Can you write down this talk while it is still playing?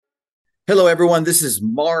Hello, everyone. This is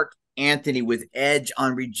Mark Anthony with Edge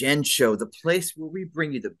on Regen Show, the place where we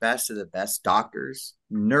bring you the best of the best doctors,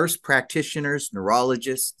 nurse practitioners,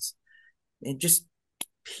 neurologists, and just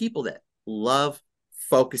people that love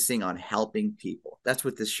focusing on helping people. That's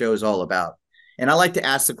what this show is all about. And I like to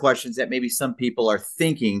ask the questions that maybe some people are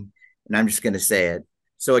thinking, and I'm just going to say it.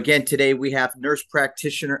 So, again, today we have nurse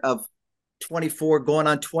practitioner of 24 going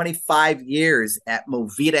on 25 years at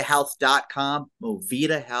movitahealth.com.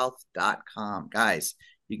 Movitahealth.com. Guys,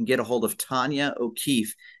 you can get a hold of Tawnya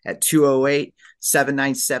O'Keefe at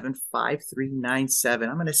 208-797-5397.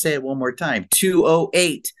 I'm going to say it one more time,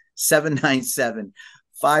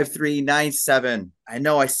 208-797-5397. I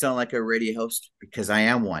know I sound like a radio host because I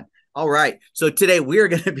am one. All right. So today we are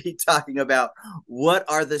going to be talking about what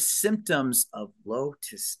are the symptoms of low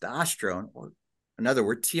testosterone, or in other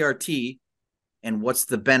words, TRT, and what's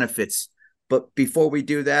the benefits. But before we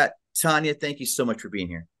do that, Tawnya, thank you so much for being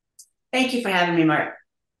here. Thank you for having me, Mark.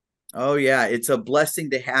 Oh, yeah. It's a blessing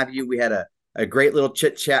to have you. We had a great little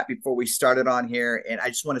chit chat before we started on here. And I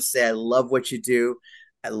just want to say I love what you do.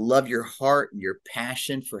 I love your heart and your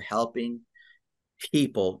passion for helping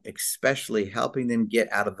people, especially helping them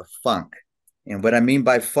get out of the funk. And what I mean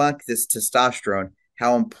by funk, this testosterone,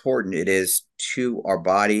 how important it is to our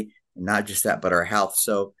body, and not just that, but our health.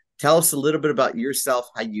 So tell us a little bit about yourself,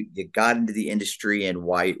 how you got into the industry and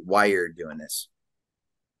why you're doing this.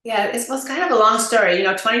 Yeah, it's kind of a long story.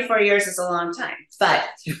 24 years is a long time, but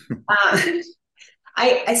um,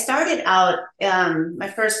 I started out, my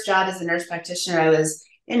first job as a nurse practitioner. I was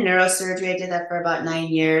in neurosurgery. I did that for about 9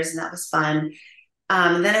 years, and that was fun.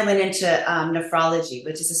 And then I went into nephrology,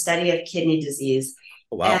 which is a study of kidney disease.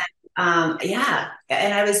 Oh, And wow. yeah,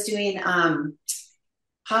 and I was doing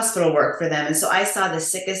hospital work for them. And so I saw the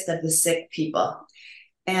sickest of the sick people.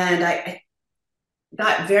 And I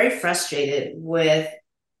got very frustrated with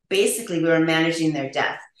basically we were managing their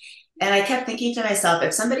death. And I kept thinking to myself,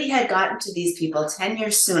 if somebody had gotten to these people 10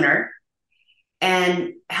 years sooner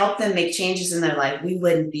and helped them make changes in their life, we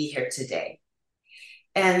wouldn't be here today.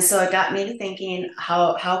 And so it got me to thinking,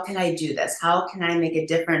 how can I do this? How can I make a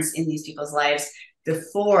difference in these people's lives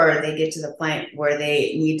before they get to the point where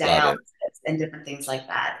they need Love dialysis it. and different things like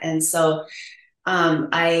that? And so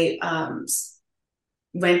I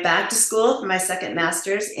went back to school for my second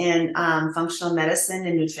master's in functional medicine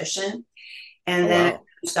and nutrition. And Oh, then I wow.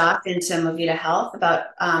 moved off into Movita Health about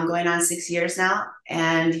going on 6 years now.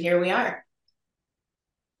 And here we are.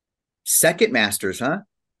 Second masters, huh?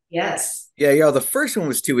 Yes. Yeah, yeah. The first one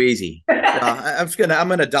was too easy. I'm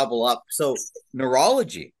gonna double up. So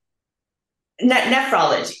neurology.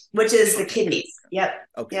 Nephrology, which is the Okay. kidneys. Yep.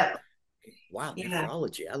 Okay. Yep. Okay. Wow, Yeah.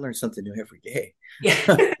 nephrology. I learn something new every day.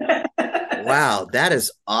 Yeah. Wow, that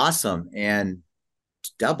is awesome. And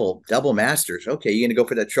double masters. Okay, you gonna go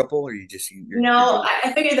for that triple, or you're No, doing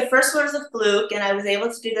I figured the first one was a fluke, and I was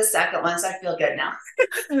able to do the second one, so I feel good now.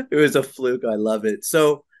 it was a fluke. I love it.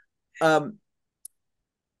 So um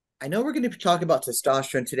I know we're gonna be talking about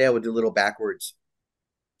testosterone today. I would do a little backwards.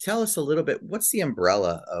 Tell us a little bit, what's the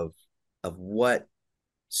umbrella of what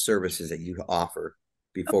services that you offer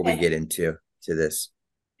before we Okay. get into this?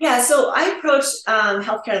 Yeah, so I approach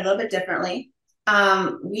healthcare a little bit differently.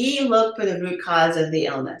 We look for the root cause of the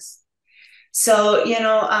illness. So,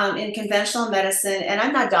 in conventional medicine, and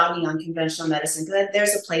I'm not dogging on conventional medicine because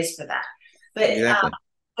there's a place for that. But Exactly.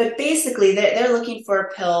 but basically, they're looking for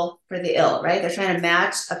a pill for the ill, right? They're trying to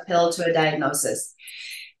match a pill to a diagnosis.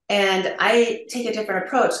 And I take a different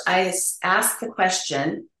approach. I ask the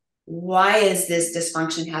question, why is this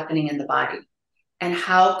dysfunction happening in the body? And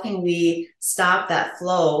how can we stop that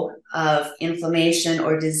flow of inflammation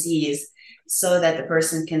or disease so that the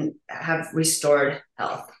person can have restored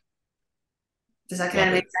health? Does that kind Love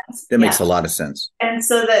of it. make sense? That Yeah. makes a lot of sense. And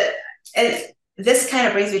so this kind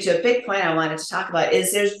of brings me to a big point I wanted to talk about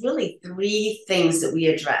is there's really three things that we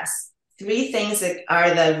address, three things that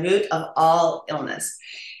are the root of all illness.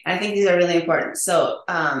 And I think these are really important. So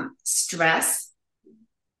stress,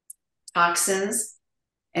 toxins,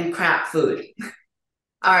 and crap food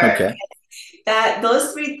are Okay. that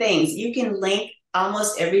those three things you can link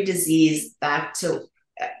almost every disease back to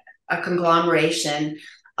a conglomeration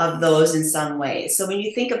of those in some way. So when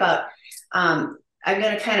you think about, I'm going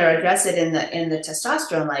to kind of address it in the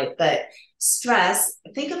testosterone light, but stress.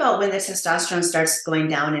 Think about when the testosterone starts going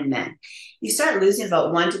down in men. You start losing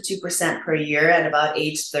about 1 to 2% per year at about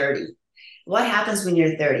age 30. What happens when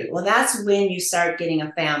you're 30? Well, that's when you start getting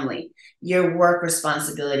a family. Your work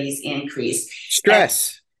responsibilities increase. And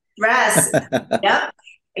Stress. stress. Yep.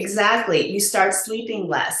 Exactly. You start sleeping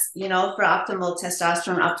less. For optimal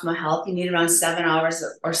testosterone, optimal health, you need around 7 hours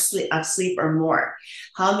of sleep or more.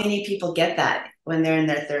 How many people get that when they're in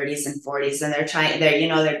their 30s and 40s and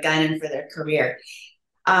they're gunning for their career?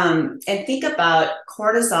 And think about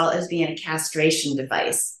cortisol as being a castration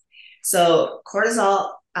device. So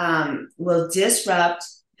cortisol will disrupt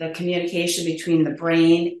the communication between the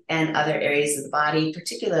brain and other areas of the body,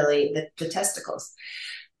 particularly the testicles,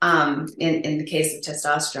 in the case of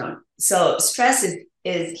testosterone. So stress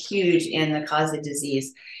is huge in the cause of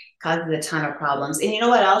disease, causes a ton of problems. And you know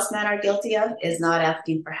what else men are guilty of is not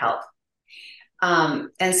asking for help.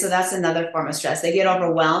 And so that's another form of stress. They get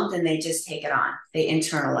overwhelmed and they just take it on. They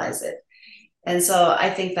internalize it. And so I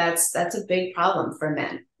think that's a big problem for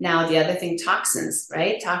men. Now, the other thing, toxins,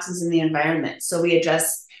 right? Toxins in the environment. So we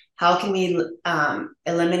address how can we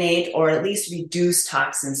eliminate or at least reduce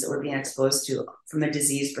toxins that we're being exposed to from a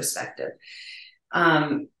disease perspective.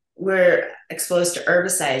 We're exposed to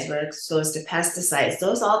herbicides, we're exposed to pesticides.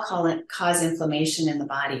 Those all cause inflammation in the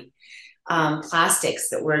body. Plastics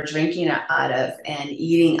that we're drinking out of and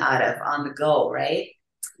eating out of on the go, right?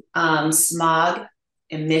 Smog,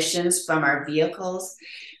 emissions from our vehicles,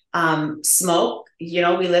 smoke. We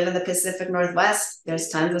live in the Pacific Northwest. There's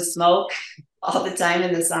tons of smoke all the time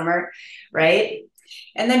in the summer, right?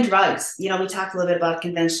 And then drugs. We talked a little bit about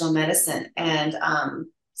conventional medicine, and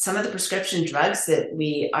some of the prescription drugs that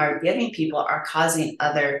we are giving people are causing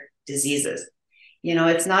other diseases.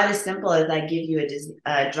 It's not as simple as I give you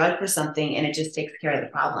a drug for something and it just takes care of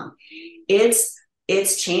the problem.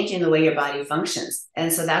 It's changing the way your body functions.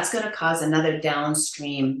 And so that's going to cause another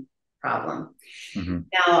downstream problem. Mm-hmm.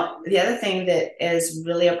 Now, the other thing that is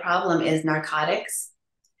really a problem is narcotics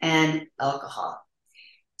and alcohol.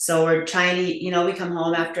 So we're trying to, we come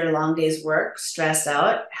home after a long day's work, stressed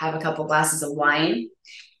out, have a couple glasses of wine,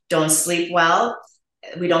 don't sleep well.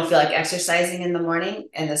 We don't feel like exercising in the morning,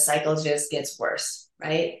 and the cycle just gets worse,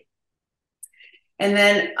 right? And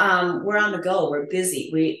then we're on the go. We're busy.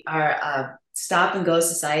 We are a stop and go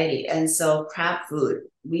society. And so crap food.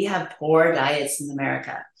 We have poor diets in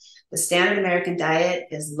America. The standard American diet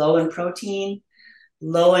is low in protein,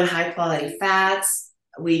 low in high quality fats.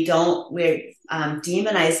 We demonize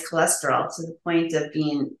cholesterol to the point of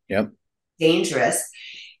being dangerous.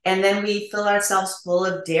 And then we fill ourselves full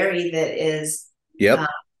of dairy that is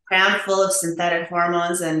crammed full of synthetic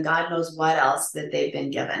hormones and God knows what else that they've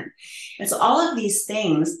been given. And so all of these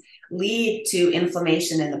things lead to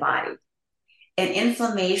inflammation in the body. And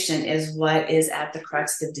inflammation is what is at the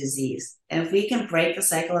crux of disease. And if we can break the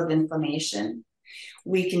cycle of inflammation,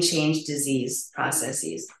 we can change disease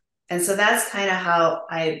processes. And so that's kind of how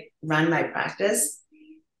I run my practice.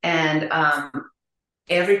 And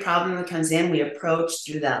every problem that comes in, we approach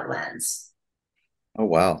through that lens. Oh,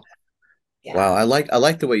 wow. Yeah. Wow. I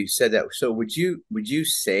like the way you said that. So would you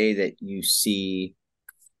say that do you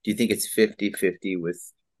think it's 50-50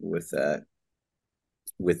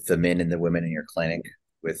 with the men and the women in your clinic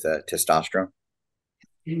with testosterone?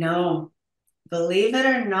 No, believe it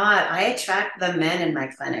or not, I attract the men in my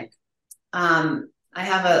clinic. I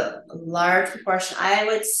have a large proportion. I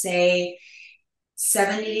would say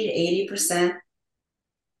 70 to 80%.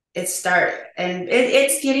 It's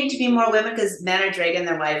getting to be more women because men are dragging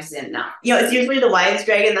their wives in now. It's usually the wives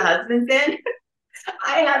dragging the husbands in.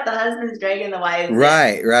 I have the husbands dragging the wives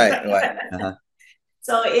right, in. Right. Uh-huh.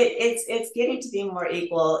 So it's getting to be more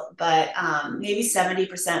equal, but maybe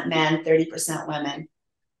 70% men, 30% women.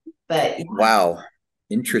 But wow,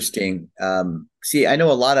 interesting. See, I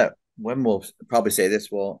know a lot of women will probably say this.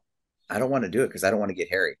 Well, I don't want to do it because I don't want to get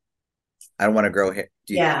hairy. I don't want to grow hair.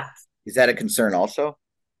 Is that a concern also?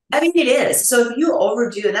 I mean, it is. So if you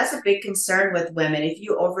overdo, and that's a big concern with women, if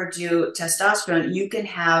you overdo testosterone, you can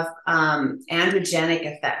have androgenic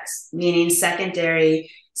effects, meaning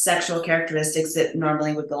secondary sexual characteristics that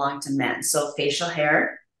normally would belong to men. So facial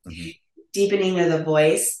hair, deepening of the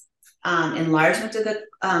voice, enlargement of the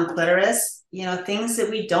clitoris, things that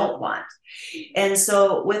we don't want. And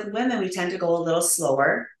so with women, we tend to go a little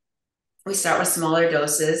slower. We start with smaller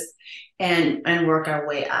doses and work our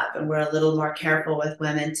way up. And we're a little more careful with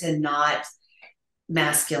women to not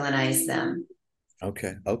masculinize them.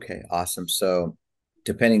 Okay. Awesome. So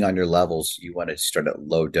depending on your levels, you want to start at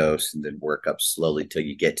low dose and then work up slowly till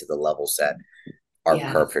you get to the levels that are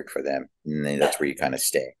perfect for them. And then that's where you kind of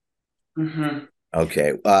stay. Mm-hmm.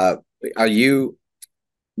 Okay. Are you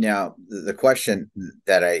now the question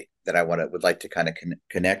that I would like to kind of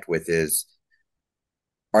connect with is,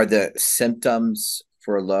 are the symptoms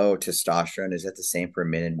for low testosterone, is that the same for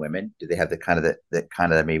men and women? Do they have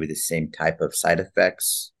the maybe the same type of side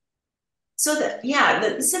effects? So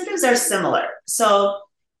the symptoms are similar. So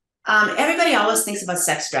Everybody always thinks about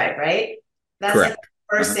sex drive, right? That's like the Correct.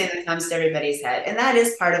 first Uh-huh. thing that comes to everybody's head. And that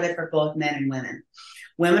is part of it for both men and women.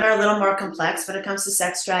 Women are a little more complex when it comes to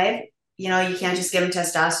sex drive. You can't just give them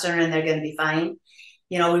testosterone and they're going to be fine.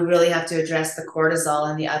 We really have to address the cortisol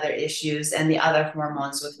and the other issues and the other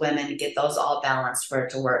hormones with women to get those all balanced for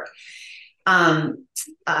it to work. The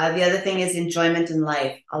other thing is enjoyment in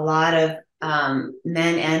life. A lot of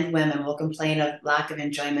men and women will complain of lack of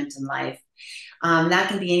enjoyment in life. That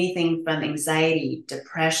can be anything from anxiety,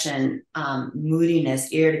 depression, moodiness,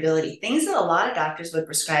 irritability, things that a lot of doctors would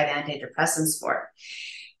prescribe antidepressants for,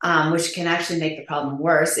 which can actually make the problem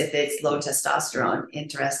worse if it's low testosterone,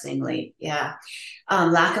 interestingly. Yeah.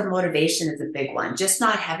 Lack of motivation is a big one. Just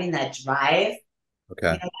not having that drive.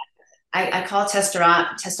 Okay. You know, I call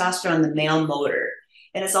testosterone the male motor,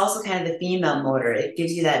 and it's also kind of the female motor. It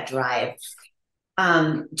gives you that drive.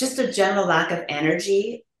 Just a general lack of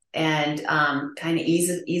energy and kind of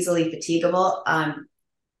easily fatigable.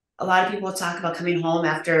 A lot of people talk about coming home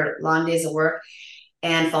after long days of work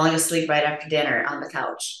and falling asleep right after dinner on the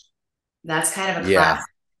couch. That's kind of a Yeah. classic.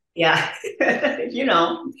 Yeah. you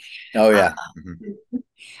know, Oh uh, yeah.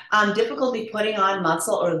 Mhm. difficulty putting on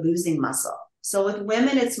muscle or losing muscle. So with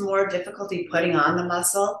women, it's more difficulty putting on the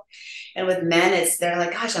muscle. And with men, they're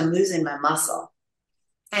like, gosh, I'm losing my muscle.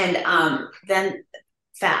 And then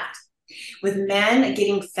fat. With men,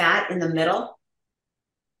 getting fat in the middle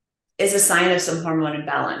is a sign of some hormone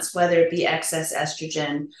imbalance, whether it be excess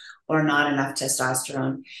estrogen or not enough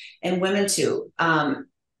testosterone. And women too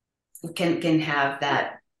can have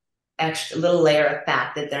that extra little layer of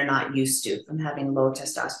fat that they're not used to from having low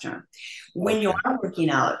testosterone. When you Okay. are working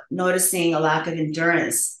out, noticing a lack of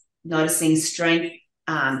endurance, noticing strength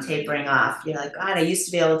tapering off. You're like, God, I used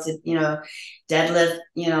to be able to,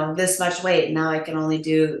 deadlift, this much weight. Now I can only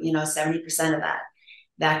do, 70% of that.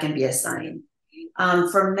 That can be a sign.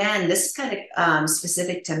 For men, this is kind of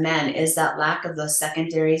specific to men, is that lack of those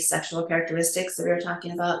secondary sexual characteristics that we were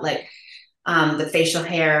talking about, like the facial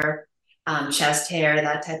hair, chest hair,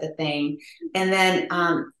 that type of thing. And then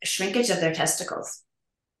shrinkage of their testicles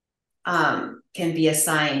can be a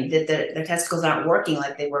sign that their testicles aren't working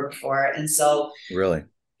like they were before. And so, Really?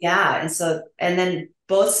 yeah. And then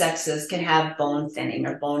both sexes can have bone thinning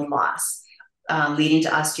or bone loss, leading to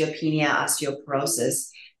osteopenia, osteoporosis,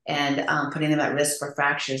 and putting them at risk for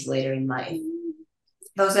fractures later in life.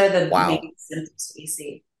 Those are the Wow. main symptoms we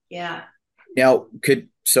see. Yeah. Now,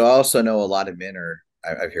 so I also know a lot of men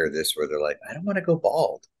I've heard this where they're like, I don't want to go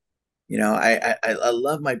bald. I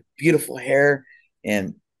love my beautiful hair,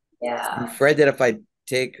 and I'm Yeah. afraid that if I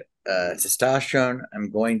take testosterone,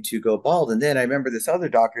 I'm going to go bald. And then I remember this other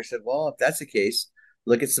doctor said, well, if that's the case,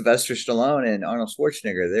 look at Sylvester Stallone and Arnold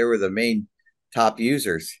Schwarzenegger. They were the main top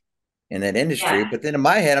users in that industry. Yeah. But then in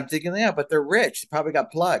my head, I'm thinking, yeah, but they're rich. They probably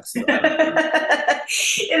got plugs. So I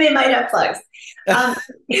don't And they might have plugs. Um,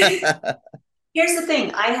 know. Here's the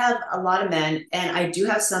thing. I have a lot of men, and I do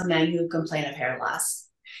have some men who complain of hair loss.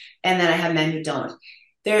 And then I have men who don't.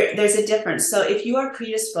 There's a difference. So if you are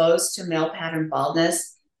predisposed to male pattern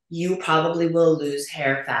baldness, you probably will lose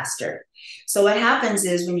hair faster. So what happens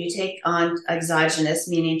is when you take on exogenous,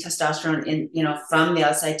 meaning testosterone from the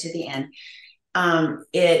outside to the end,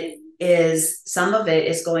 some of it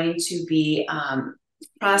is going to be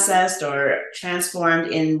processed or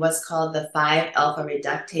transformed in what's called the 5-alpha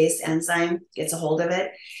reductase enzyme, gets a hold of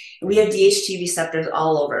it. We have DHT receptors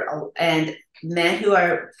all over, and men who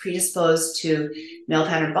are predisposed to male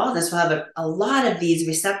pattern baldness will have a lot of these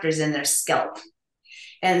receptors in their scalp.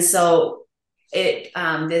 And so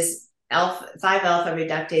this 5-alpha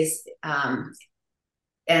reductase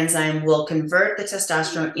enzyme will convert the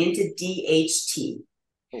testosterone into DHT.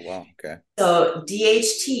 Oh, wow. Okay. So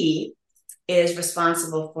DHT is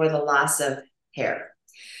responsible for the loss of hair.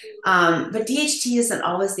 But DHT isn't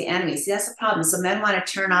always the enemy. See, that's the problem. So men want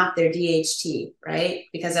to turn off their DHT, right?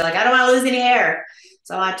 Because they're like, I don't want to lose any hair.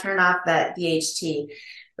 So I want to turn off that DHT.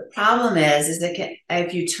 The problem is that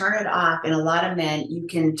if you turn it off, in a lot of men, you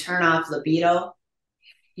can turn off libido,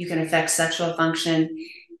 you can affect sexual function,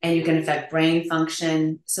 and you can affect brain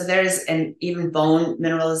function. So and even bone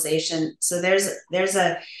mineralization. So there's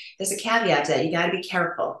a caveat to that. You got to be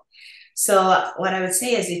careful. So what I would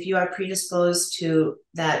say is if you are predisposed to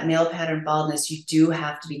that male pattern baldness, you do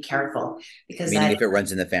have to be careful because Meaning if it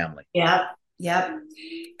runs in the family. yep,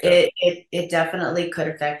 Okay. it definitely could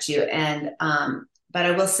affect you. And but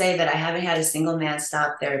I will say that I haven't had a single man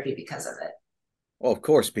stop therapy because of it. Well, of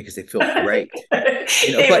course, because they feel great.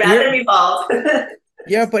 They'd But rather be bald.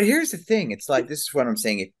 yeah, but here's the thing. It's like, this is what I'm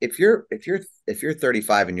saying. If you're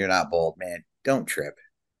 35 and you're not bald, man, don't trip.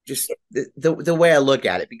 Just the way I look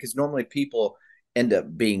at it, because normally people, end up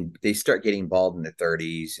being, they start getting bald in their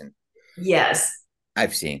 30s. And Yes.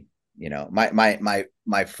 I've seen,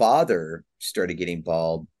 my father started getting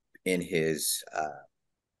bald in his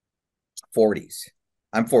 40s.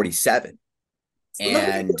 I'm 47. Look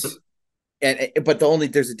at And you. but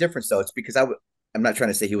there's a difference though. It's because I'm not trying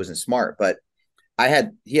to say he wasn't smart, but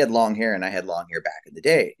he had long hair and I had long hair back in the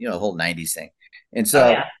day, the whole 90s thing. And Oh so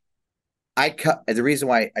yeah. the reason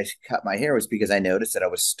why I cut my hair was because I noticed that I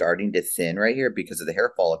was starting to thin right here because of the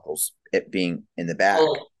hair follicles, it being in the back.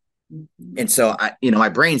 Oh. Mhm. And so my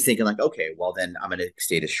brain's thinking like, okay, well then I'm going to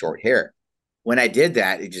stay to short hair. When I did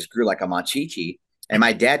that, it just grew like a machichi. And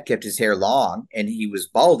my dad kept his hair long and he was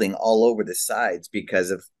balding all over the sides because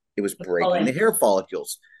of it was breaking the Pulling. hair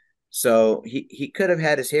follicles. So he could have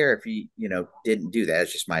had his hair if he, didn't do that.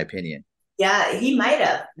 It's just my opinion. Yeah, he might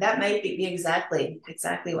have. That might be exactly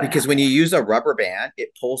what Because when happened. you use a rubber band,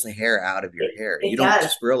 it pulls the hair out of your hair. You It don't does.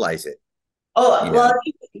 just realize it, Oh, you well,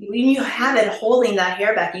 know. when you have it holding that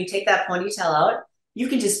hair back, you take that ponytail out, you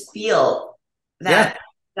can just feel Yeah.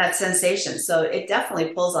 that sensation. So it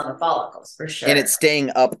definitely pulls on the follicles for And sure. it's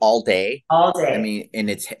staying up all day. All I day. mean,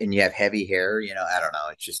 and you have heavy hair, I don't know.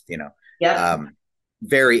 It's just, Yep. um,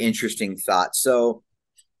 very interesting thought. So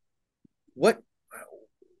what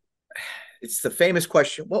it's the famous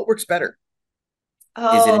question, what works better?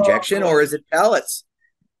 Is it Oh, injection or is it pellets?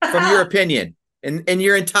 From your opinion. And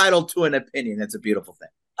you're entitled to an opinion. That's a beautiful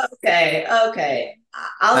okay. Okay.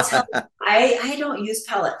 I'll tell you, thing. I don't use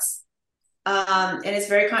pellets. And it's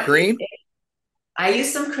very, Cream? I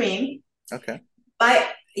use some cream, Okay. but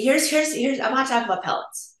here's, I want to talk about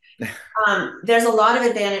pellets. There's a lot of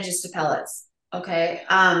advantages to pellets. Okay.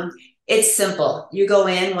 It's simple. You go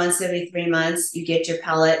in once every 3 months, you get your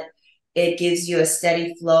pellet. It gives you a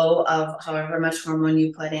steady flow of however much hormone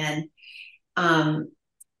you put in. Um,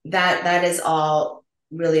 that is all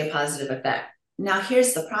really a positive effect. Now,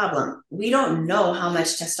 here's the problem. We don't know how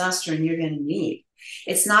much testosterone you're going to need.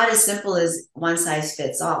 It's not as simple as one size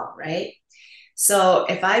fits all, right? So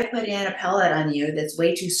if I put in a pellet on you that's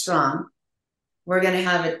way too strong, we're going to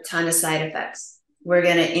have a ton of side effects. We're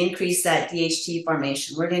going to increase that DHT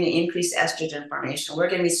formation. We're going to increase estrogen formation. We're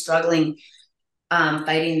going to be struggling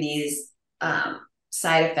fighting these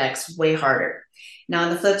side effects way harder. Now, on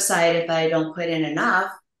the flip side, if I don't put in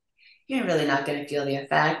enough, you're really not going to feel the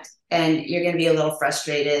effect. And you're going to be a little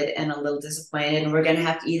frustrated and a little disappointed. And we're going to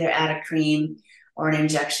have to either add a cream or an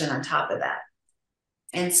injection on top of that.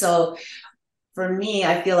 And so for me,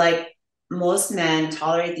 I feel like most men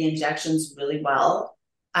tolerate the injections really well.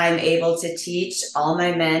 I'm able to teach all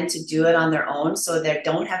my men to do it on their own so they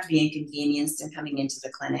don't have to be inconvenienced in coming into the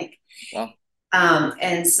clinic. Well,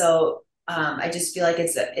 And so I just feel like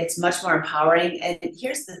it's much more empowering. And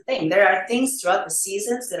here's the thing: there are things throughout the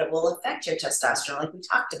seasons that it will affect your testosterone, like we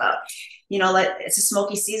talked about. Like it's a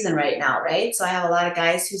smoky season right now, right? So I have a lot of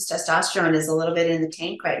guys whose testosterone is a little bit in the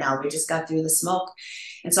tank right now. We just got through the smoke,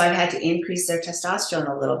 and so I've had to increase their testosterone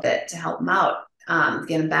a little bit to help them out,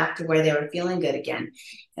 get them back to where they were feeling good again.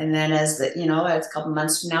 And then as a couple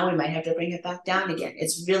months from now, we might have to bring it back down again.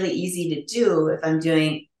 It's really easy to do if I'm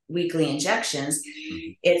doing weekly injections.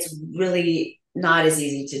 mhm. It's really not as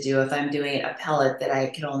easy to do if I'm doing a pellet that I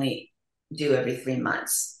can only do every 3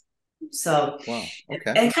 months. So, Wow. Okay.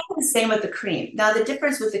 and kind of the same with the cream. Now, the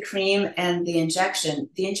difference with the cream and the injection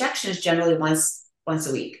is generally once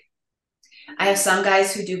a week. I have some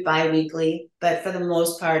guys who do bi-weekly, but for the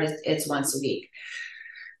most part, it's once a week.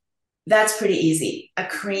 That's pretty easy. A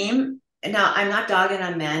cream, now I'm not dogging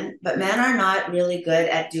on men, but men are not really good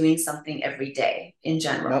at doing something every day in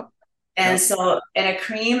general. Nope. And Nope. so, and a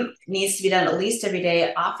cream needs to be done at least every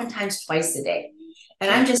day, oftentimes twice a day. And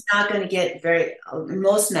I'm Sure. just not going to get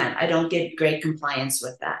most men, I don't get great compliance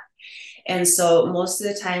with that. And so most of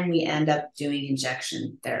the time we end up doing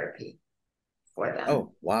injection therapy for them.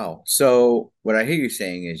 Oh, wow. So what I hear you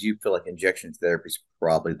saying is you feel like injection therapy is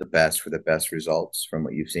probably the best for the best results from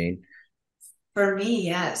what you've seen. For me,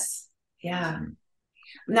 yes. Yeah. Mhm.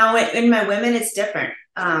 Now, in my women, it's different.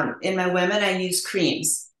 In my women, I use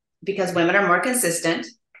creams because women are more consistent,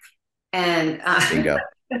 and Bingo.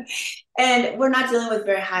 and we're not dealing with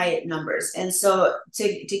very high numbers. And so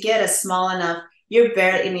to get a small enough, you're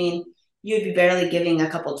barely. I mean, you'd be barely giving a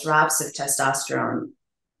couple drops of testosterone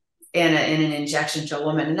in an injection to a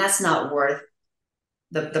woman, and that's not worth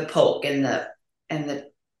the poke and the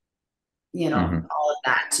Hmm. all of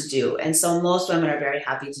that to do. And so most women are very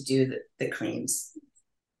happy to do the creams.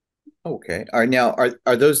 Okay.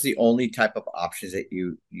 Are those the only type of options that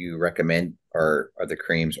you recommend, or are the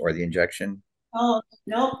creams or the injection? Oh,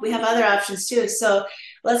 no, we have other options too. So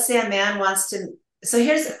let's say a man wants to. So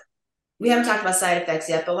we haven't talked about side effects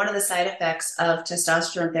yet, but one of the side effects of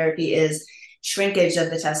testosterone therapy is shrinkage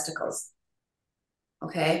of the testicles.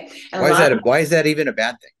 Okay. And a lot of, Why is that even a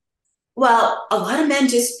bad thing? well, a lot of men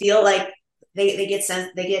just feel like they get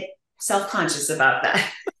self-conscious about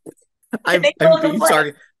that. They I'm go being complain.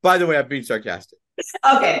 sarcastic. By the way, I'm being sarcastic.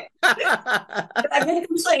 Okay. I've been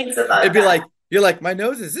complaints about It'd be that. like, you're like, my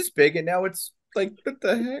nose is this big and now it's like, what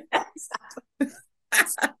the heck?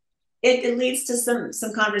 It leads to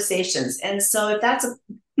some conversations. And so if that's a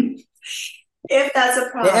if that's a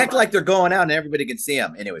They act problem, like they're going out and everybody can see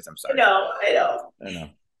them. Anyways, I'm sorry. I know. I know.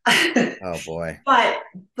 Oh boy.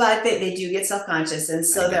 but they do get self-conscious. And I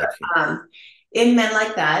so they're got you. in men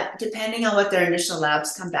like that, depending on what their initial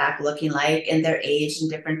labs come back looking like and their age and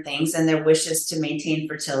different things and their wishes to maintain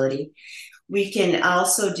fertility, we can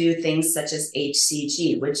also do things such as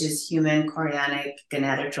HCG, which is human chorionic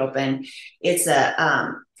gonadotropin. It's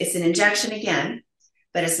an injection again,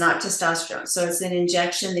 but it's not testosterone. So it's an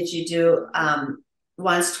injection that you do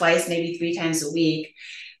once, twice, maybe 3 times a week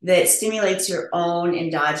that stimulates your own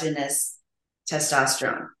endogenous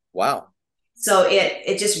testosterone. Wow. So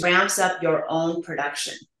it just ramps up your own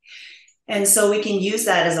production. And so we can use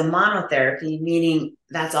that as a monotherapy, meaning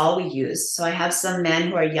that's all we use. So I have some men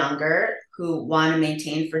who are younger who want to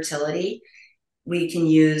maintain fertility. We can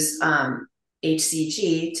use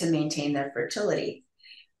HCG to maintain their fertility.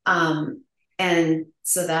 And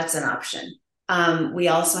so that's an option. We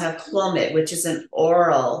also have Clomid, which is an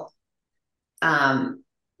oral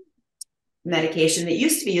medication that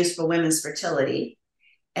used to be used for women's fertility.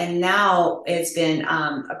 And now it's been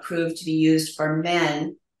approved to be used for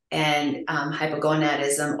men and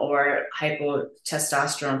hypogonadism or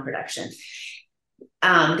hypotestosterone production.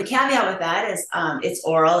 The caveat with that is it's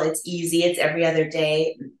oral, it's easy, it's every other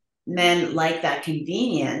day. Men like that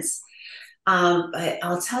convenience. But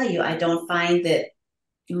I'll tell you, I don't find that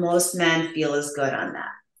most men feel as good on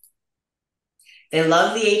that. They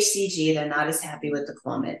love the HCG, they're not as happy with the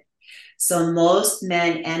Clomid. So most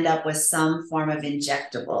men end up with some form of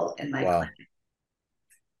injectable in my Wow. clinic.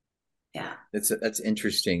 Yeah. That's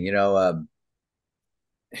interesting.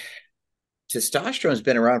 Testosterone's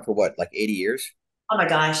been around for what, like 80 years? Oh my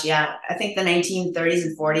gosh, yeah. I think the 1930s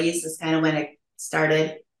and 40s is kind of when it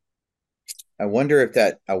started. I wonder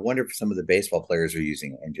if some of the baseball players are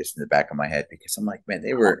using it and just in the back of my head because I'm like, man,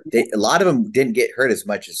 a lot of them didn't get hurt as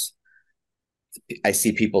much as I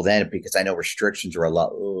see people then because I know restrictions were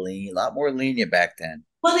lot more lenient back then.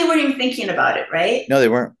 Well, they weren't even thinking about it, right? No, they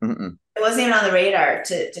weren't. Mm-mm. It wasn't even on the radar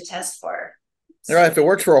to test for. They're like, if it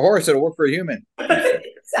works for a horse, it'll work for a human.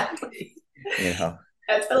 Exactly. You know,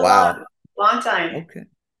 That's been a wow. long time. Okay.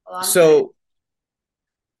 A long time. So,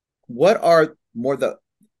 what are more the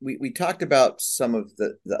we talked about some of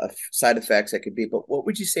the side effects that could be, but what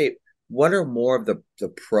would you say? What are more of the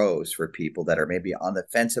pros for people that are maybe on the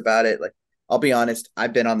fence about it? Like, I'll be honest,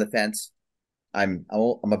 I've been on the fence. I'm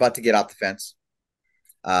about to get off the fence.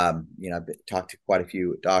 I've talked to quite a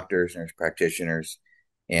few doctors, nurse practitioners,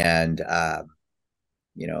 and of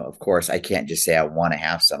course, I can't just say I want to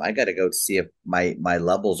have some. I got to go see if my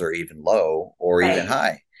levels are even low or even Right.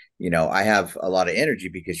 high. I have a lot of energy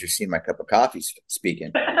because you're seeing my cup of coffee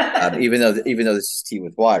speaking. Even though this is tea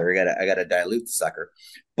with water, I gotta dilute the sucker.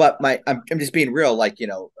 But I'm just being real. Like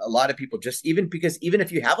a lot of people just even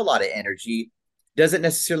if you have a lot of energy, doesn't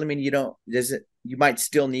necessarily mean you don't. Does it? You might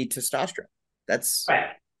still need testosterone. That's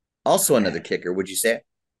Right. also another kicker. Would you say?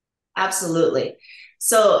 Absolutely.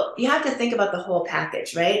 So you have to think about the whole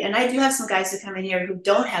package, right? And I do have some guys who come in here who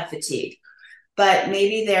don't have fatigue, but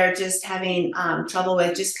maybe they're just having trouble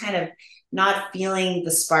with just kind of not feeling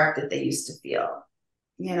the spark that they used to feel,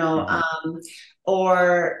 you know, Mm-hmm.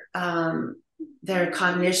 or their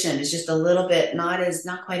cognition is just a little bit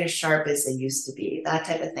not quite as sharp as they used to be, that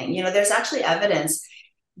type of thing. There's actually evidence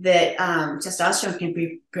that testosterone can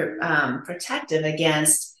be protective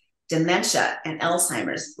against dementia and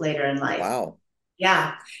Alzheimer's later in life. Wow.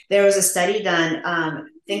 Yeah, there was a study done, I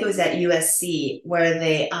think it was at USC, where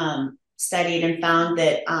they studied and found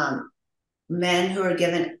that men who were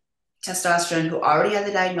given testosterone who already had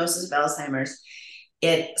the diagnosis of Alzheimer's,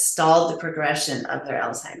 it stalled the progression of their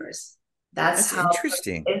Alzheimer's. That's That's how,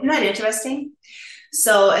 interesting. isn't that interesting?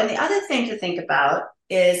 So, and the other thing to think about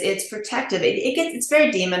is it's protective. It's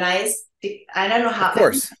very demonized. I don't know Of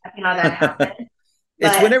course. how that happened,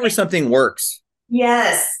 It's but whenever something works.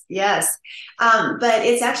 yes, yes. But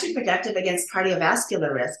it's actually protective against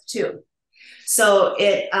cardiovascular risk too. So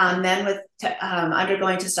men with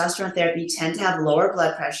undergoing testosterone therapy tend to have lower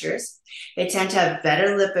blood pressures. They tend to have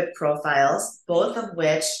better lipid profiles, both of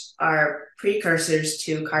which are precursors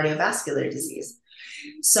to cardiovascular disease.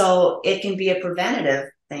 So it can be a preventative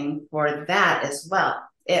thing for that as well.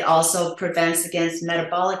 It also prevents against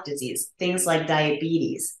metabolic disease, things like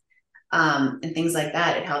diabetes, and things like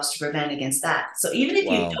that. It helps to prevent against that. So even if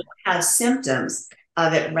you Wow. don't have symptoms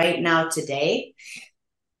of it right now today,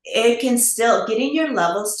 it can still getting your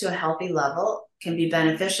levels to a healthy level can be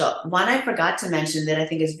beneficial. One I forgot to mention that I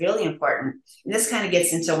think is really important, and this kind of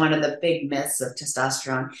gets into one of the big myths of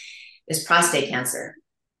testosterone, is prostate cancer.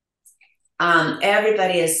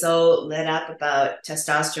 Everybody is so lit up about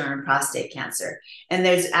testosterone and prostate cancer, and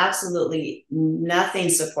there's absolutely nothing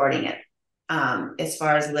supporting it as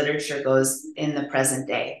far as literature goes in the present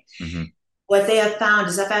day. Mm-hmm. What they have found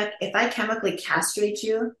is if I chemically castrate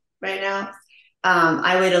you right now,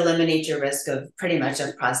 I would eliminate your risk of pretty much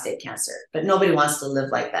of prostate cancer. But nobody wants to live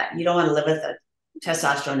like that. You don't want to live with a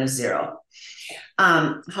testosterone of 0.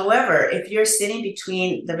 However, if you're sitting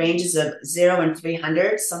between the ranges of 0 and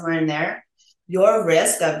 300, somewhere in there, your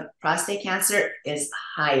risk of prostate cancer is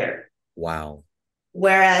higher. Wow.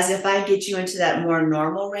 Whereas if I get you into that more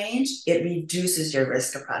normal range, it reduces your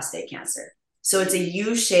risk of prostate cancer. So it's a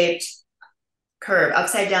U-shaped curve,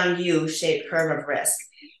 upside down U-shaped curve of risk.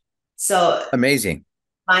 So Amazing.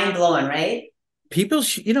 mind blowing, right? People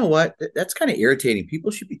should, you know what? That's kind of irritating.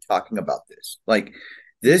 People should be talking about this. Like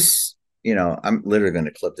this, I'm literally going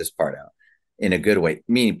to clip this part out in a good way,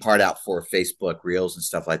 meaning part out for Facebook reels and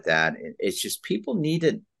stuff like that. It's just people need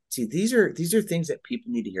to see these are things that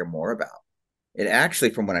people need to hear more about. It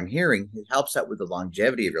actually, from what I'm hearing, it helps out with the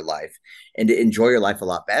longevity of your life and to enjoy your life a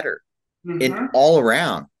lot better and Mm-hmm. all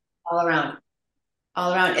around. All around.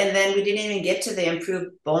 All around. And then we didn't even get to the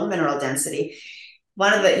improved bone mineral density.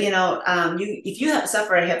 One of the, if you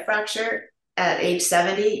suffer a hip fracture at age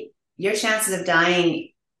 70, your chances of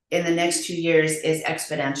dying in the next 2 years is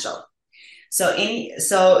exponential. So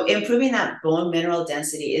improving that bone mineral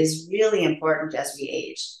density is really important as we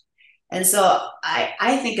age. And so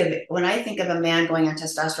I think of it, when I think of a man going on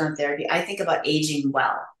testosterone therapy, I think about aging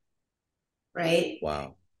well, right?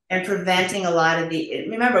 Wow. And preventing a lot of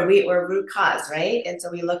remember, we're root cause, right? And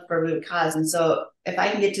so we look for root cause. And so if I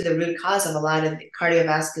can get to the root cause of a lot of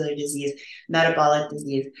cardiovascular disease, metabolic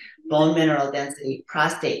disease, bone mineral density,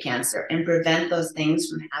 prostate cancer, and prevent those things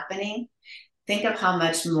from happening, think of how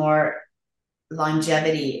much more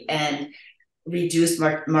longevity and reduced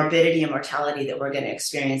morbidity and mortality that we're going to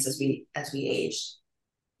experience as we age.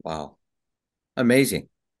 Wow. Amazing.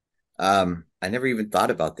 I never even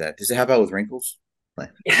thought about that. Does it help out with wrinkles?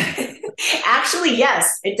 Actually,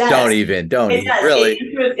 yes, it does. Don't even really.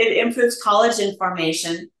 It improves collagen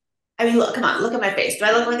formation. I mean, look, come on, look at my face. Do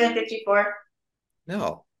I look like I'm 54?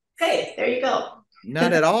 No, Hey, there you go.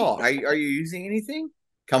 not at all. Are you using anything?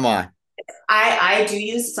 Come on. I do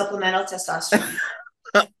use supplemental testosterone.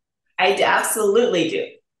 I absolutely do.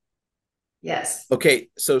 Yes. Okay,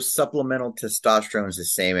 so supplemental testosterone is the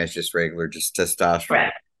same as just regular, just testosterone.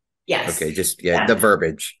 Correct. Yes. Okay, just the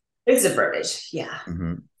verbiage. It's a verbiage. Yeah.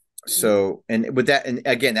 Mm-hmm. So, and with that, and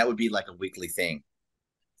again, that would be like a weekly thing.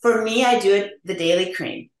 For me, I do it the daily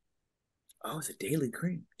cream. Oh, it's a daily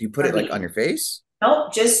cream. Do you put it like on your face?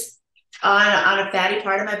 Nope, just on a fatty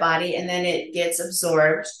part of my body, and then it gets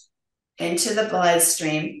absorbed into the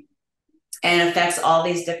bloodstream and affects all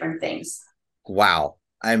these different things. Wow.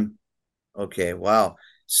 I'm okay. Wow.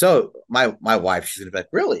 So my wife, she's gonna be like,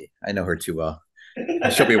 really? I know her too well.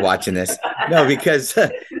 She'll be watching this. No, because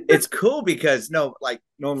it's cool because like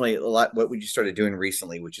normally a lot what we just started doing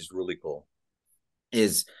recently, which is really cool,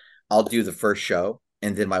 is I'll do the first show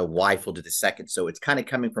and then my wife will do the second. So it's kind of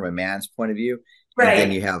coming from a man's point of view. Right. And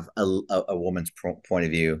then you have a woman's point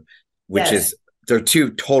of view, which is they're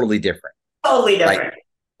two totally different. Totally different.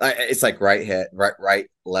 It's like right,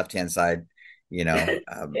 left hand side.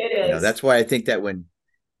 It is. That's why I think that when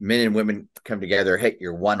men and women come together, hey,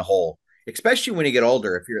 you're one whole. Especially when you get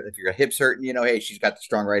older, if your hip's hurting, hey, she's got the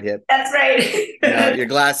strong right hip. That's right. Your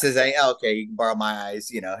glasses, okay, you can borrow my eyes.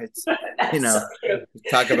 It's so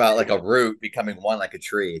talk about like a root becoming one like a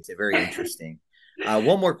tree. It's a very interesting.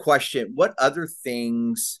 One more question: what other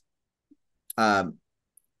things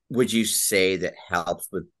would you say that helps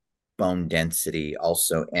with bone density,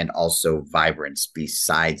 also vibrance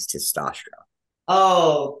besides testosterone?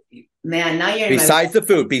 Oh man, now you're besides the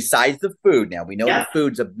food. Now we know the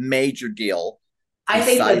food's a major deal. I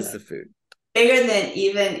think the food, bigger than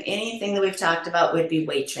even anything that we've talked about would be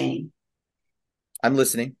weight training. I'm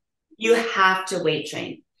listening. You have to weight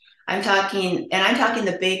train. I'm talking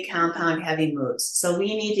the big compound heavy moves. So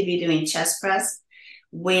we need to be doing chest press,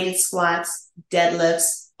 weighted squats,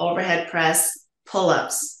 deadlifts, overhead press,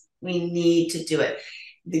 pull-ups. We need to do it.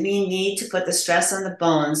 We need to put the stress on the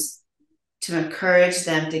bones to encourage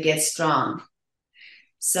them to get strong.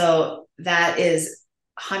 So that is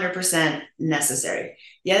 100% necessary.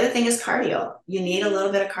 The other thing is cardio. You need a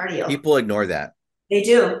little bit of cardio. People ignore that. They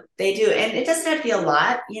do. They do. And it doesn't have to be a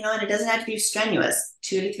lot, and it doesn't have to be strenuous.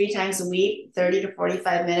 2 to 3 times a week, 30 to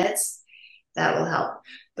 45 minutes, that will help.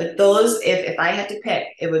 But those, if I had to pick,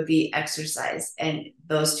 it would be exercise and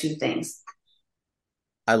those two things.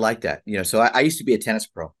 I like that. So I used to be a tennis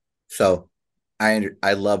pro. So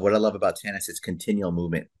I love what I love about tennis is continual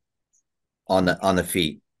movement on the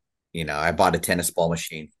feet. I bought a tennis ball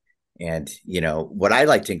machine. And what I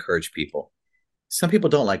like to encourage people, some people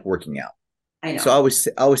don't like working out. I So know. I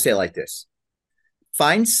always say it like this.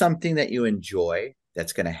 Find something that you enjoy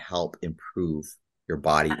that's going to help improve your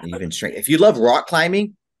body and even strength. If you love rock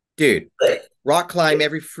climbing, dude, Good. rock climb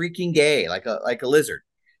every freaking day like a lizard.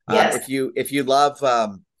 Yes. If you love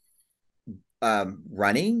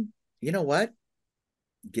running, you know what?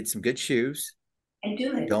 Get some good shoes. And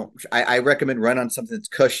do it. Don't I recommend run on something that's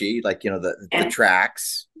cushy, like the And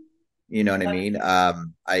tracks. You know what I mean?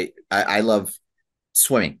 I love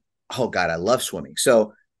swimming. Oh God, I love swimming.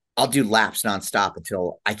 So I'll do laps nonstop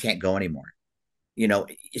until I can't go anymore.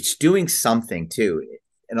 It's doing something too.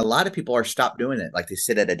 And a lot of people are stopped doing it. Like they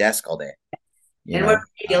sit at a desk all day, you we're know,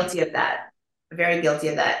 guilty of that. Very guilty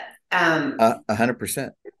of that. 100%.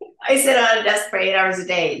 I sit on a desk for 8 hours a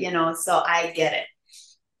day, so I get it.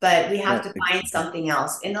 But we have No, to find something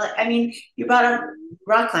else. And I mean, you brought up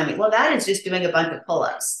rock climbing. Well, that is just doing a bunch of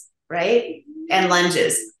pull-ups, right? And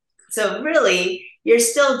lunges. So really, you're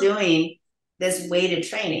still doing this weighted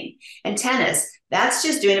training. And tennis, that's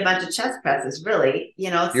just doing a bunch of chest presses, really.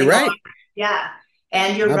 you're right. Yeah.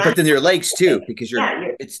 And you're But running. then your legs too, because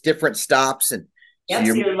Yeah. it's different stops, and so Yep.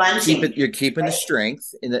 So you're lunging, you're keeping the right?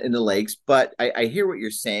 strength in the legs. But I hear what you're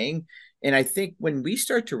saying, and I think when we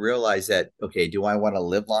start to realize that, okay, do I want to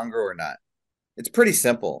live longer or not? It's pretty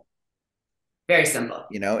simple, Very simple.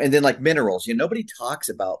 And then like minerals, nobody talks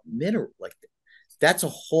about mineral like that's a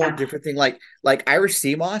whole Yeah. different thing. Like Irish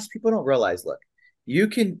sea moss, people don't realize. Look,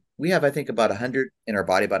 we have I think about 100 in our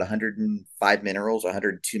body, about 105 minerals,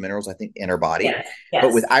 102 minerals I think in our body. Yes.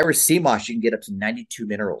 But with Yes. Irish sea moss, you can get up to 92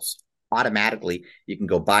 minerals automatically. You can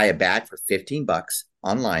go buy a bag for $15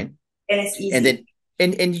 online, And it's and easy. then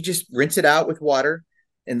and you just rinse it out with water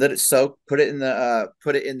and let it soak. Put it in the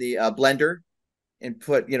blender and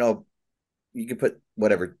you can put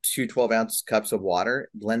whatever 2 12-ounce cups of water,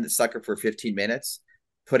 blend the sucker for 15 minutes,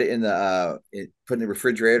 put in the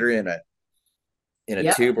refrigerator in a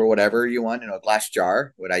Yep. tube or whatever you want, in a glass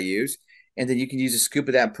jar, what I use, and then you can use a scoop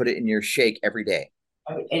of that and put it in your shake every day.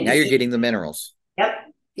 And Now you're eat. getting the minerals. Yep.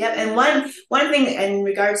 Yep. And one thing in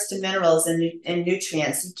regards to minerals and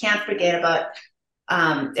nutrients, you can't forget about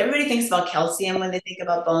everybody thinks about calcium when they think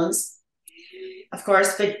about bones, of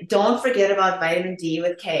course, but don't forget about vitamin D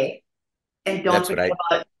with K, and don't That's what forget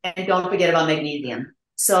I about magnesium.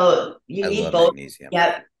 So you I need love both. magnesium.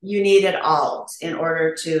 Yep, you need it all in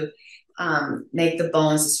order to make the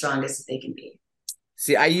bones as strong as they can be.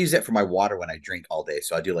 See, I use it for my water when I drink all day.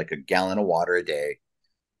 So I do like a gallon of water a day,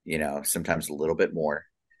 sometimes a little bit more.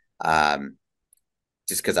 Um,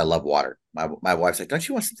 just because I love water. My wife's like, "Don't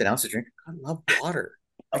you want something else to drink?" I love water.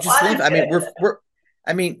 I just love Water's it.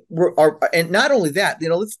 I mean, good. and not only that,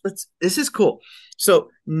 let's. This is cool. So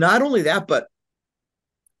not only that, but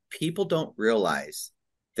people don't realize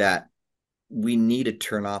that we need to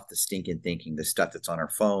turn off the stinking thinking, the stuff that's on our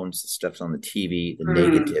phones, the stuff's on the TV, the Mm,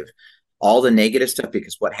 negative, all the negative stuff.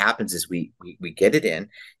 Because what happens is we get it in,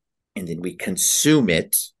 and then we consume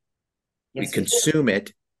it. We yes, we do. consume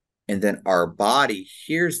it, and then our body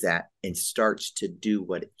hears that and starts to do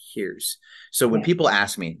what it hears. So when Yeah. people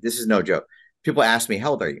ask me, this is no joke, people ask me,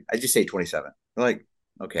 how old are you? I just say 27. They're like,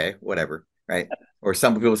 okay, whatever, right? Or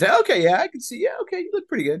some people say, okay, yeah, I can see, yeah, okay, you look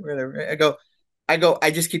pretty good, whatever.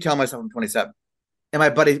 I just keep telling myself I'm 27. And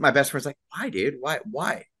my best friend's like, why, dude?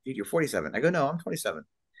 Why? Dude, you're 47. I go, no, I'm 27.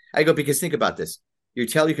 I go, because think about this. You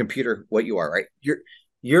tell your computer what you are, right?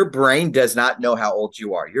 Your brain does not know how old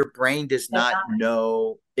you are. Your brain does not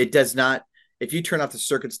know. It does not. If you turn off the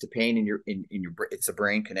circuits to pain in your it's a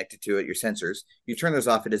brain connected to it, your sensors. You turn those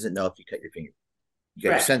off, it doesn't know if you cut your finger. You got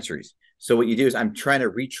your Correct. sensories. So what you do is I'm trying to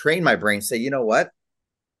retrain my brain. Say, you know what?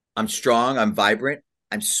 I'm strong. I'm vibrant.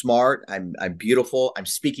 I'm smart. I'm beautiful. I'm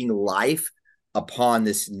speaking life upon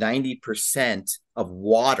this 90% of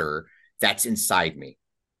water that's inside me,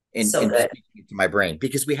 So and good. speaking to my brain,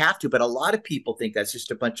 because we have to. But a lot of people think that's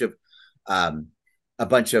just um I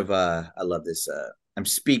love this. I'm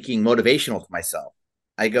speaking motivational to myself.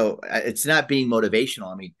 I go, it's not being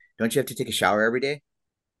motivational. I mean, don't you have to take a shower every day?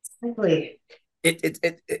 Exactly.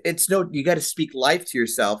 It's no, you got to speak life to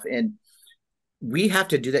yourself, and we have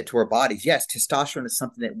to do that to our bodies. Yes, testosterone is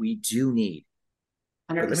something that we do need.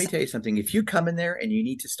 But let me 100%. tell you something. If you come in there and you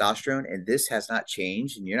need testosterone and this has not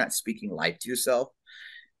changed and you're not speaking life to yourself,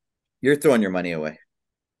 you're throwing your money away.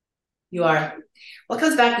 You are. Well, it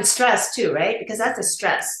comes back to stress too, right? Because that's a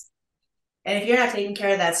stress. And if you're not taking care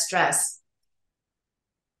of that stress,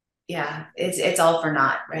 yeah, it's all for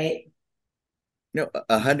naught, right? No,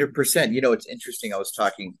 100%. It's interesting. I was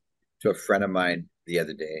talking to a friend of mine the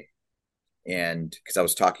other day, and because I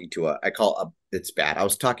was talking to it's bad. I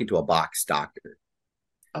was talking to a box doctor,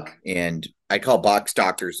 Okay. and I call box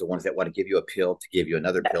doctors the ones that want to give you a pill to give you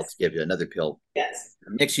another pill to Yes. give you another pill. Yes.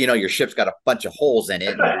 Next, your ship's got a bunch of holes in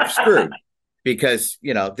it, and you're screwed because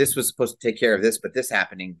this was supposed to take care of this, but this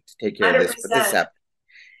happening to take care of this, but this 100%. happened.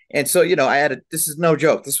 And so, this is no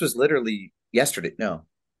joke. This was literally yesterday. No,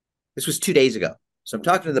 this was 2 days ago. So I'm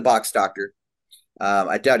talking to the box doctor.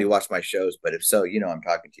 I doubt he watched my shows, but if so, I'm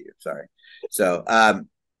talking to you. Sorry. So,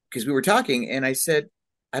 because we were talking, and I said,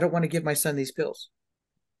 I don't want to give my son these pills.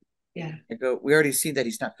 Yeah. I go, we already seen that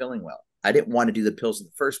he's not feeling well. I didn't want to do the pills in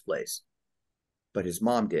the first place, but his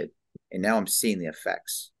mom did. And now I'm seeing the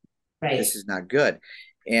effects. Right. This is not good.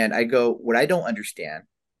 And I go, what I don't understand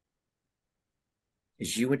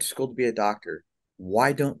is you went to school to be a doctor.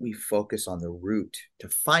 Why don't we focus on the root to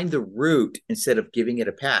find the root instead of giving it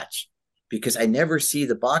a patch? Because I never see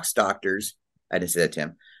the box doctors. I didn't say that,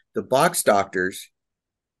 Tim. The box doctors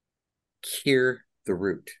cure the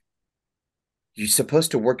root. You're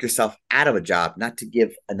supposed to work yourself out of a job, not to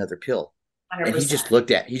give another pill. And he 100%. just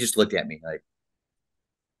looked at me like,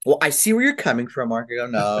 well, I see where you're coming from, Mark. I go,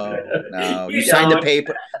 no, no. You You signed the don't.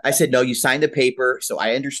 paper. I said, no, you signed the paper. So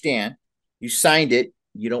I understand. You signed it.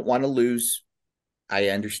 You don't want to lose. I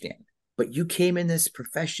understand. But you came in this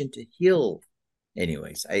profession to heal.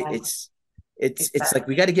 Anyways, it's like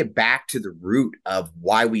we got to get back to the root of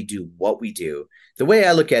why we do what we do. The way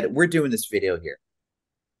I look at it, we're doing this video here.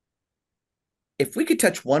 If we could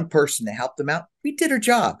touch one person to help them out, we did our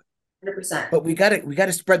job. 100%. But we got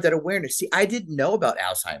to spread that awareness. See, I didn't know about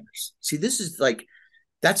Alzheimer's. See, this is like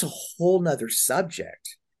that's a whole nother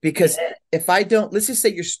subject because if I don't, let's just say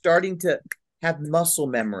you're starting to have muscle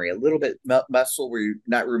memory, a little bit muscle where you're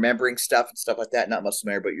not remembering stuff and stuff like that, not muscle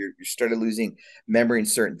memory, but you're started losing memory in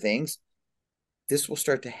certain things. This will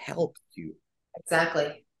start to help you.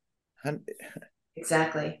 Exactly.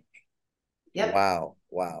 Exactly. Yep.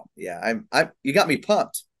 Wow. Yeah, I'm. You got me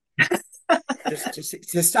pumped. just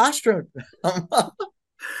testosterone.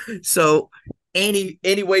 So,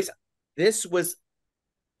 anyways, this was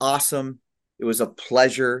awesome. It was a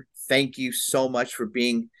pleasure. Thank you so much for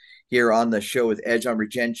being here on the show with Edge on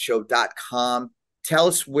regenshow.com. Tell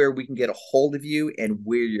us where we can get a hold of you and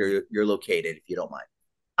where you're located, if you don't mind.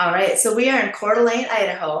 All right. So we are in Coeur d'Alene,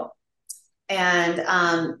 Idaho.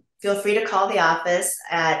 And feel free to call the office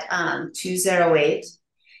at 208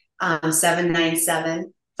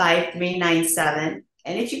 797 5397.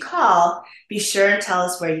 And if you call, be sure and tell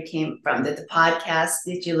us where you came from, that the podcast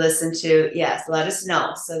that you listen to. Yes, let us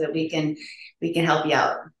know so that we can help you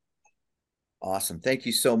out. Awesome. Thank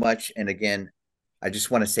you so much. And again, I just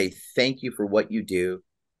want to say thank you for what you do.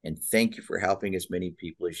 And thank you for helping as many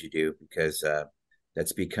people as you do, because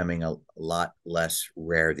that's becoming a lot less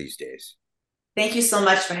rare these days. Thank you so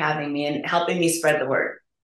much for having me and helping me spread the word.